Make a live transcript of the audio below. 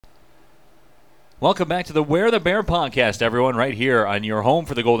Welcome back to the Where the Bear podcast, everyone, right here on your home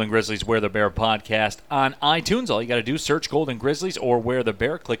for the Golden Grizzlies Where the Bear podcast on iTunes. All you got to do is search Golden Grizzlies or Where the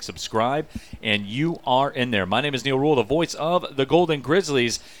Bear, click subscribe, and you are in there. My name is Neil Rule, the voice of the Golden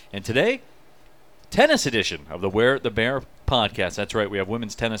Grizzlies, and today, tennis edition of the Where the Bear podcast. That's right, we have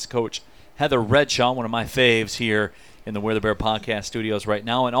women's tennis coach Heather Redshaw, one of my faves here in the Where the Bear podcast studios right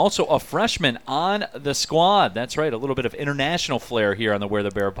now, and also a freshman on the squad. That's right, a little bit of international flair here on the Where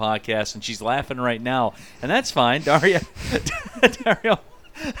the Bear podcast, and she's laughing right now, and that's fine. Daria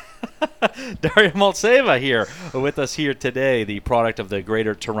Maltseva here with us here today, the product of the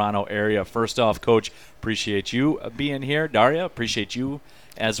Greater Toronto area. First off, Coach, appreciate you being here. Daria, appreciate you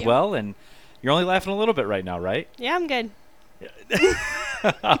as well, and you're only laughing a little bit right now, right? Yeah, I'm good.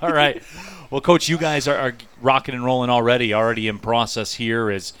 All right. Well, Coach, you guys are rocking and rolling already in process here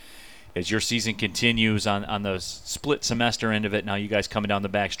as your season continues on the split semester end of it. Now you guys coming down the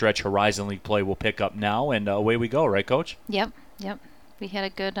back stretch. Horizon League play will pick up now, and away we go, right, Coach? Yep. We had a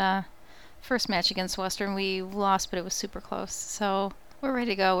good first match against Western. We lost, but it was super close. So we're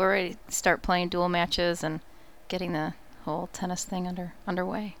ready to go. We're ready to start playing dual matches and getting the whole tennis thing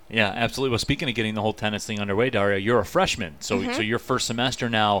underway. Yeah, absolutely. Well, speaking of getting the whole tennis thing underway, Daria, you're a freshman, so your first semester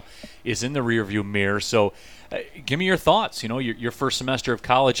now is in the rearview mirror. So give me your thoughts. You know, your first semester of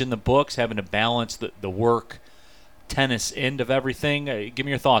college in the books, having to balance the work, tennis end of everything. Give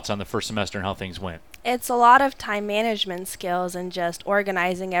me your thoughts on the first semester and how things went. It's a lot of time management skills and just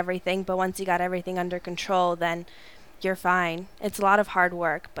organizing everything, but once you got everything under control, then you're fine. It's a lot of hard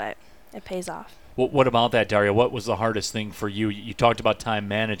work, but it pays off. What about that, Daria? What was the hardest thing for you? You talked about time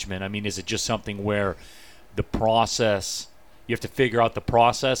management. I mean, is it just something where the process, you have to figure out the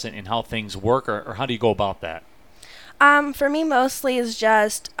process and how things work, or how do you go about that? For me, mostly is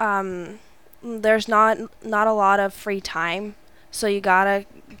just there's not a lot of free time, so you gotta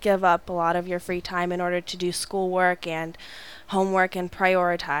give up a lot of your free time in order to do schoolwork and homework and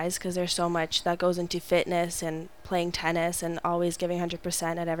prioritize, because there's so much that goes into fitness and playing tennis and always giving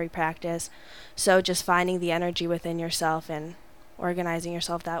 100% at every practice. So just finding the energy within yourself and organizing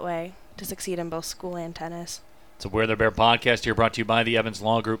yourself that way to succeed in both school and tennis. So Where the Bear podcast here, brought to you by the Evans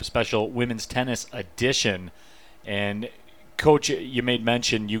Law Group, special women's tennis edition. And Coach, you made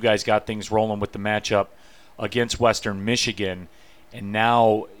mention you guys got things rolling with the matchup against Western Michigan, and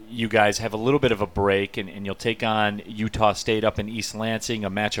now you guys have a little bit of a break, and you'll take on Utah State up in East Lansing, a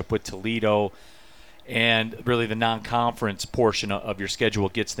matchup with Toledo, and really the non-conference portion of your schedule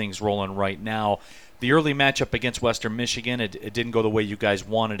gets things rolling right now. The early matchup against Western Michigan, it didn't go the way you guys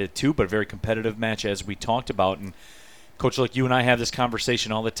wanted it to, but a very competitive match as we talked about. And Coach, look, you and I have this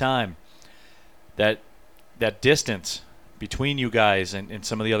conversation all the time. That distance between you guys and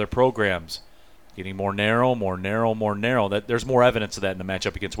some of the other programs getting more narrow. That there's more evidence of that in the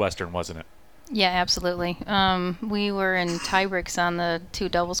matchup against Western, wasn't it? Yeah, absolutely. We were in tiebreaks on the two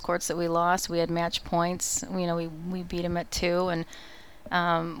doubles courts that we lost. We had match points. You know, we beat them at 2, and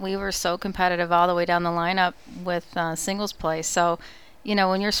we were so competitive all the way down the lineup with singles play. So, you know,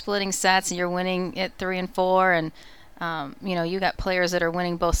 when you're splitting sets and you're winning at 3 and 4, and you know, you got players that are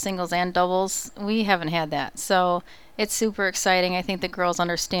winning both singles and doubles, we haven't had that. So it's super exciting. I think the girls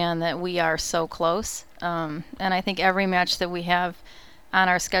understand that we are so close, and I think every match that we have on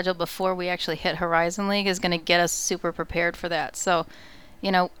our schedule before we actually hit Horizon League is going to get us super prepared for that. So,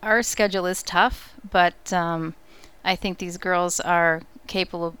 you know, our schedule is tough, but I think these girls are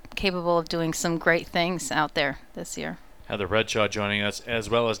capable of doing some great things out there this year. Heather Redshaw joining us, as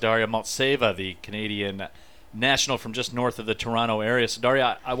well as Daria Maltseva, the Canadian national from just north of the Toronto area. So,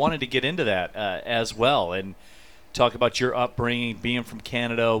 Daria, I wanted to get into that as well and talk about your upbringing, being from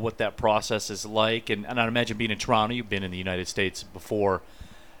Canada, what that process is like. And I imagine being in Toronto, you've been in the United States before.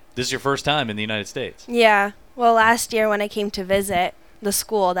 This is your first time in the United States. Yeah. Well, last year when I came to visit the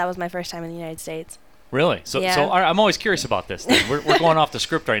school, that was my first time in the United States. Really? So yeah. So I'm always curious about this thing. We're going off the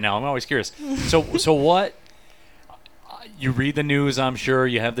script right now. I'm always curious. So what? You read the news, I'm sure.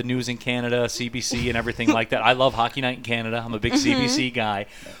 You have the news in Canada, CBC and everything like that. I love Hockey Night in Canada. I'm a big CBC guy.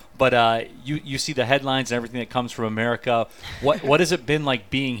 But you see the headlines and everything that comes from America. What has it been like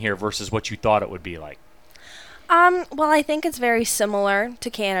being here versus what you thought it would be like? Well, I think it's very similar to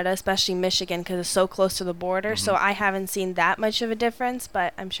Canada, especially Michigan, because it's so close to the border. So I haven't seen that much of a difference,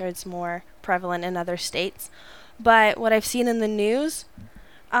 but I'm sure it's more prevalent in other states. But what I've seen in the news,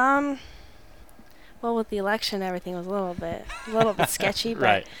 well, with the election, everything was a little bit sketchy. But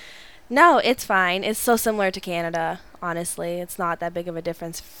right. No, it's fine. It's so similar to Canada, honestly. It's not that big of a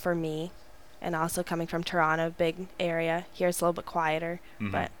difference for me. And also coming from Toronto, big area, here it's a little bit quieter.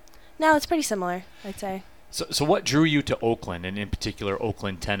 But no, it's pretty similar, I'd say. So what drew you to Oakland, and in particular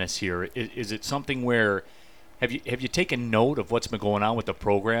Oakland tennis here? Is it something where have you taken note of what's been going on with the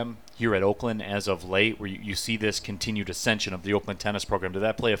program here at Oakland as of late, where you see this continued ascension of the Oakland tennis program? Did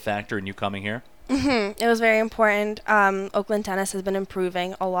that play a factor in you coming here? It was very important. Oakland tennis has been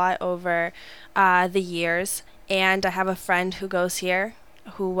improving a lot over the years, and I have a friend who goes here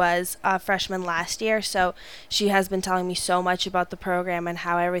who was a freshman last year, so she has been telling me so much about the program and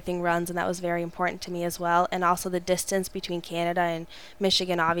how everything runs, and that was very important to me as well. And also the distance between Canada and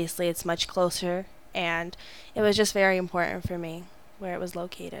Michigan, obviously it's much closer, and it was just very important for me where it was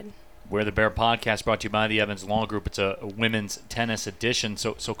located. We're the Bear Podcast, brought to you by the Evans Law Group. It's a women's tennis edition.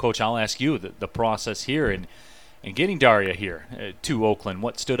 So Coach, I'll ask you the process here and getting Daria here to Oakland.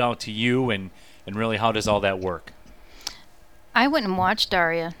 What stood out to you, and really how does all that work? I went and watched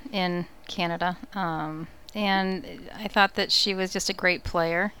Daria in Canada, and I thought that she was just a great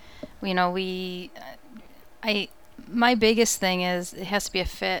player. You know, my biggest thing is it has to be a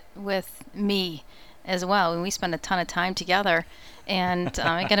fit with me as well, and we spend a ton of time together, and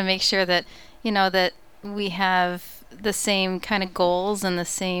I got to make sure that, you know, that we have the same kind of goals and the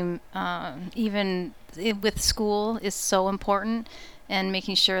same, even with school is so important, and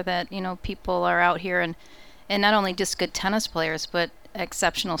making sure that, you know, people are out here and not only just good tennis players, but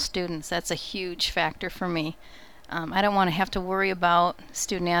exceptional students. That's a huge factor for me. I don't want to have to worry about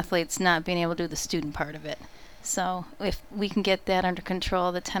student athletes not being able to do the student part of it. So if we can get that under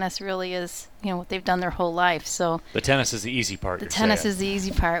control, the tennis really is, you know, what they've done their whole life. So the tennis is the easy part. The tennis is the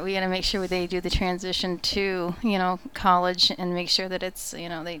easy part. We got to make sure they do the transition to, you know, college, and make sure that it's, you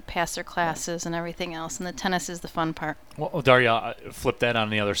know, they pass their classes and everything else. And the tennis is the fun part. Well, Daria, flip that on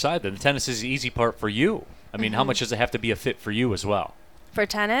the other side. Then the tennis is the easy part for you. I mean, how much does it have to be a fit for you as well? For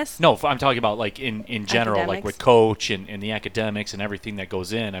tennis? No, I'm talking about like in general, Academics. like with coach and the academics and everything that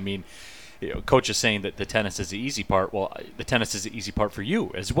goes in. I mean, you know, coach is saying that the tennis is the easy part. Well, the tennis is the easy part for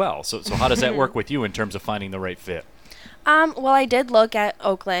you as well. So how does that work with you in terms of finding the right fit? Well, I did look at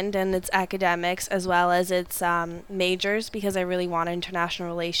Oakland and its academics as well as its majors, because I really wanted international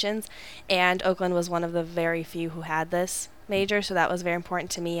relations, and Oakland was one of the very few who had this major, so that was very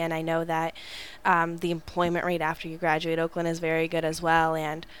important to me. And I know that the employment rate after you graduate Oakland is very good as well,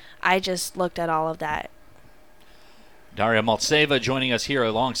 and I just looked at all of that. Daria Maltseva joining us here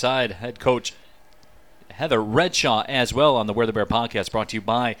alongside head coach Heather Redshaw as well on the We're the Bear podcast, brought to you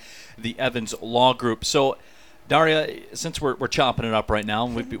by the Evans Law Group. So, Daria, since we're chopping it up right now,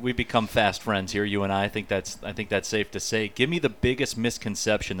 we've become fast friends here, you and I. I think that's safe to say. Give me the biggest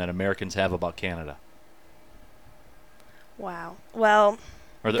misconception that Americans have about Canada. Wow. Well,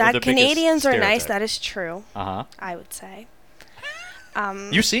 Or that Canadians are nice. stereotype. That is true. Uh-huh. I would say.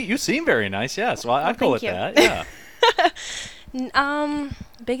 You seem very nice, yes. Well, I'd go with thank you. that, yeah.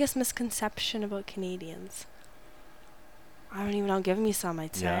 Biggest misconception about Canadians. I don't even know. Give me some,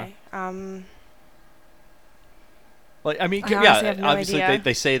 I'd say. Well, I mean, I honestly have no obviously idea.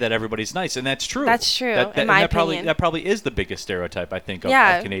 they say that everybody's nice, and that's true. That's true, in and my that opinion. probably is the biggest stereotype, I think, of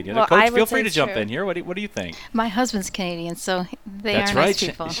Canadians. well, Coach, I would feel say free to it's jump true. in here. What do you think? My husband's Canadian, so they That's are right. nice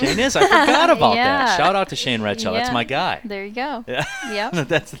people. Shane is. I forgot about that. Yeah. Shout out to Shane Redshaw. That's Yeah. my guy. There you go. Yeah. Yep.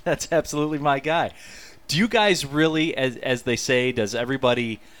 That's absolutely my guy. Do you guys really, as they say, does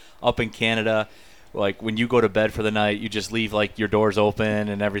everybody up in Canada, like when you go to bed for the night, you just leave like your doors open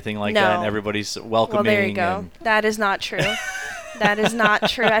and everything like that, and No. everybody's welcoming? Well, there you go. and- That is not true. That is not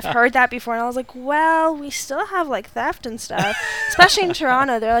true. I've heard that before, and I was like, well, we still have, like, theft and stuff. Especially in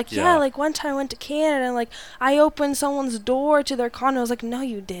Toronto. They're like, Yeah. like, one time I went to Canada, and, like, I opened someone's door to their condo. I was like, no,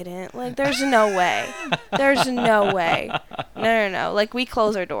 you didn't. Like, there's no way. There's no way. No. Like, we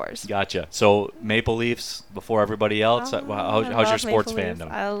close our doors. Gotcha. So Maple Leafs before everybody else. I How's your love sports Maple Leafs.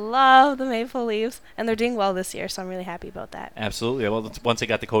 fandom? I love the Maple Leafs, and they're doing well this year, so I'm really happy about that. Absolutely. Well, once they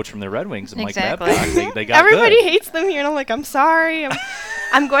got the coach from the Red Wings, Mike Exactly. Babcock, they got Everybody good. hates them here, and I'm like, I'm sorry.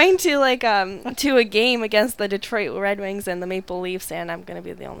 I'm going to to a game against the Detroit Red Wings and the Maple Leafs, and I'm gonna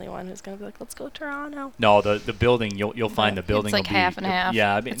be the only one who's gonna be like, let's go Toronto. No, the building you'll find the building It's like will be half and half.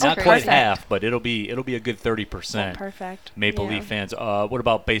 Yeah, I mean It's not okay. quite Perfect. half, but it'll be a good 30%. Perfect. Maple Yeah. Leaf fans. What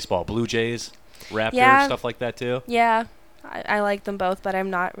about baseball? Blue Jays, Raptors, Yeah. stuff like that too. Yeah, I like them both, but I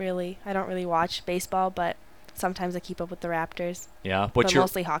don't really watch baseball, but sometimes I keep up with the Raptors. Yeah. But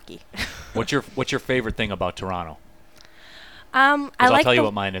mostly hockey. what's your favorite thing about Toronto? I 'Cause like I'll tell you the-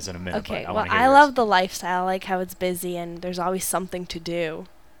 what mine is in a minute. Okay, but I well, wanna hear I yours. love the lifestyle. I like how it's busy and there's always something to do.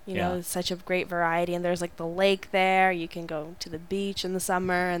 You know, Yeah. it's such a great variety, and there's like the lake there. You can go to the beach in the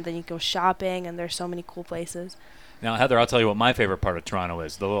summer, and then you go shopping, and there's so many cool places. Now, Heather, I'll tell you what my favorite part of Toronto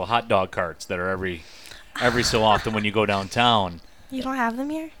is: the little hot dog carts that are every so often when you go downtown. You don't have them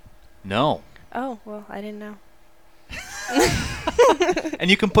here? No. Oh, well, I didn't know. And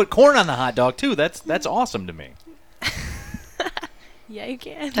you can put corn on the hot dog too. That's awesome to me. Yeah, you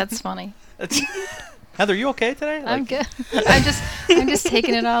can. That's funny. Heather, you okay today? I'm good. I'm just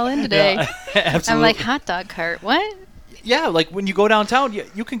taking it all in today. Yeah, absolutely. I'm like, hot dog cart. What? Yeah, like when you go downtown,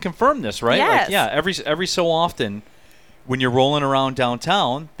 you can confirm this, right? Yes. Like, yeah, every so often, when you're rolling around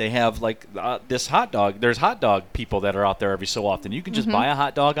downtown, they have like this hot dog. There's hot dog people that are out there every so often. You can just buy a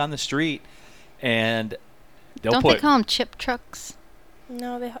hot dog on the street, and Don't they call them chip trucks?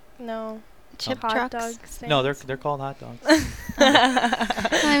 No, no. Chip hot trucks? dog stands. No, they're called hot dogs.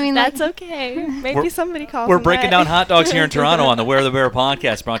 I mean, That's okay. Maybe somebody calls We're them breaking that. down hot dogs here in Toronto on the Where the Bear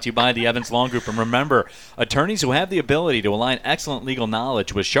podcast, brought to you by the Evans Law Group. And remember, attorneys who have the ability to align excellent legal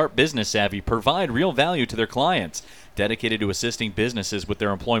knowledge with sharp business savvy provide real value to their clients. Dedicated to assisting businesses with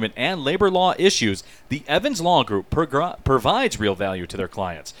their employment and labor law issues, the Evans Law Group provides real value to their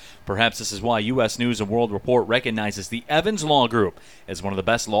clients. Perhaps this is why U.S. News & World Report recognizes the Evans Law Group as one of the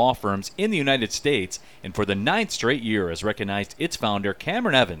best law firms in the United States, and for the 9th straight year has recognized its founder,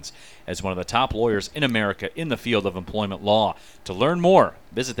 Cameron Evans, as one of the top lawyers in America in the field of employment law. To learn more,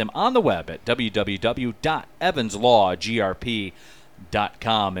 visit them on the web at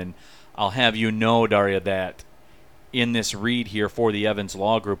www.evanslawgrp.com. And I'll have you know, Daria, that in this read here for the Evans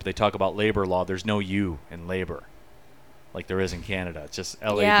Law Group, they talk about labor law. There's no U in labor like there is in Canada. It's just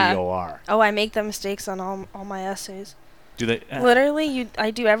L-A-B-O-R. Oh, I make the mistakes on all my essays. Do they? Literally,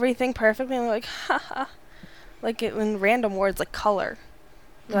 I do everything perfectly, and they're like, haha. Like in random words, like color.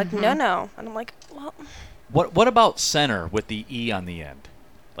 They're like, no. And I'm like, well. What about center with the E on the end?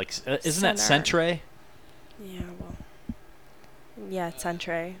 Like, isn't that centre? Yeah, well. Yeah, it's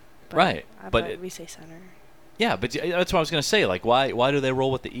centre. Right. But we say center. Yeah, but that's what I was going to say. Like, why do they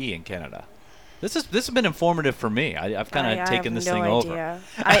roll with the E in Canada? This has been informative for me. I've kind of taken this thing over.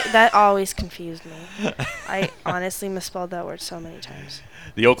 That always confused me. I honestly misspelled that word so many times.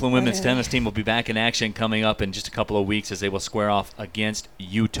 The Oakland women's tennis team will be back in action coming up in just a couple of weeks as they will square off against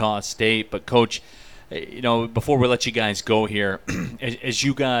Utah State. But, Coach, before we let you guys go here, as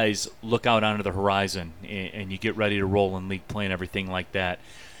you guys look out onto the horizon and you get ready to roll in league play and everything like that,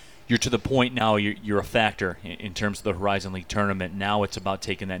 you're to the point now you're a factor in terms of the Horizon League tournament. Now it's about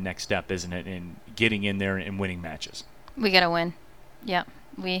taking that next step, isn't it, and getting in there and winning matches. We got to win. Yeah.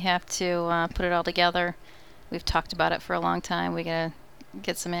 We have to put it all together. We've talked about it for a long time. We got to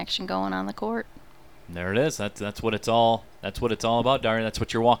get some action going on the court. And there it is. That's what it's all about, Daria. That's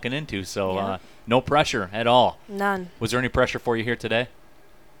what you're walking into. So no pressure at all. None. Was there any pressure for you here today?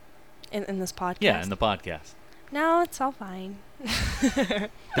 In this podcast? Yeah, in the podcast. No, it's all fine.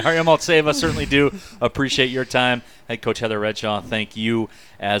 Daria Maltseva, certainly do appreciate your time. Head Coach Heather Redshaw, thank you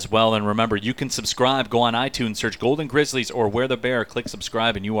as well. And remember, you can subscribe. Go on iTunes, search Golden Grizzlies or Where the Bear. Click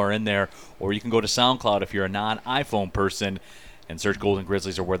subscribe, and you are in there. Or you can go to SoundCloud if you're a non-iPhone person and search Golden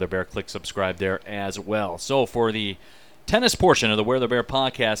Grizzlies or Where the Bear. Click subscribe there as well. So for the tennis portion of the Where the Bear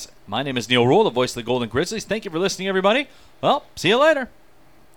podcast, my name is Neil Rule, the voice of the Golden Grizzlies. Thank you for listening, everybody. Well, see you later.